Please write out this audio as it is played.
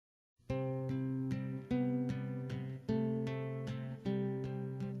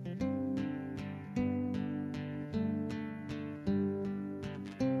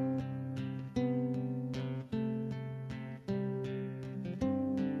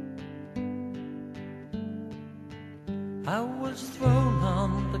I was thrown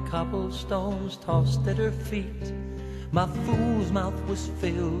on the cobblestones, tossed at her feet. My fool's mouth was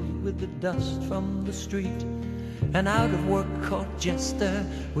filled with the dust from the street. An out-of-work caught jester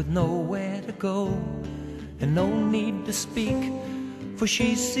with nowhere to go, and no need to speak, for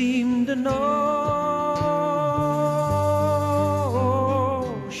she seemed to know.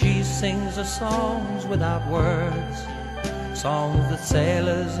 She sings her songs without words, songs that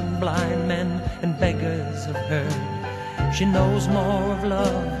sailors and blind men and beggars have heard. She knows more of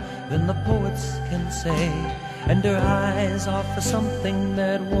love than the poets can say, and her eyes offer something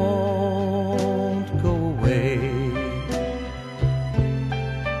that won't go away.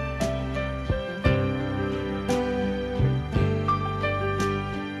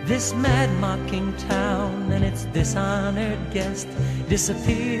 This mad mocking town and its dishonored guest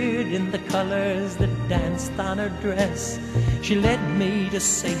disappeared in the colors that danced on her dress. She led me to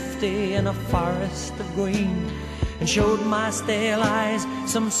safety in a forest of green, and showed my stale eyes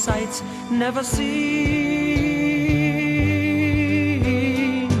some sights never seen.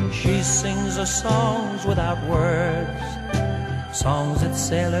 She sings her songs without words, songs that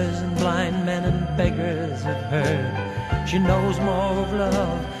sailors and blind men and beggars have heard. She knows more of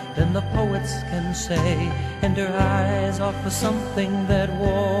love than the poets can say, and her eyes offer something that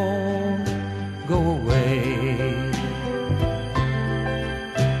won't go away.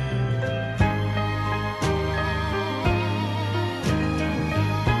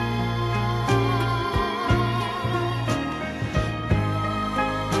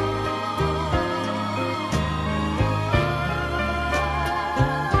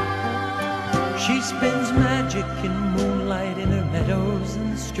 She spins magic in moonlight in her meadows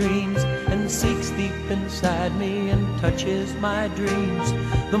and streams, and seeks deep inside me and touches my dreams.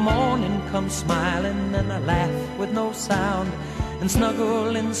 The morning comes smiling and I laugh with no sound, and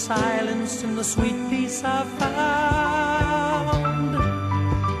snuggle in silence in the sweet peace I've found.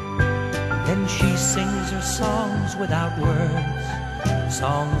 Then she sings her songs without words,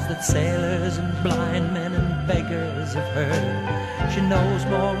 songs that sailors and blind men and beggars have heard. She knows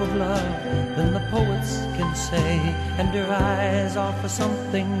more of love than the poets can say, and her eyes offer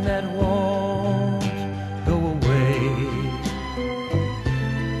something that won't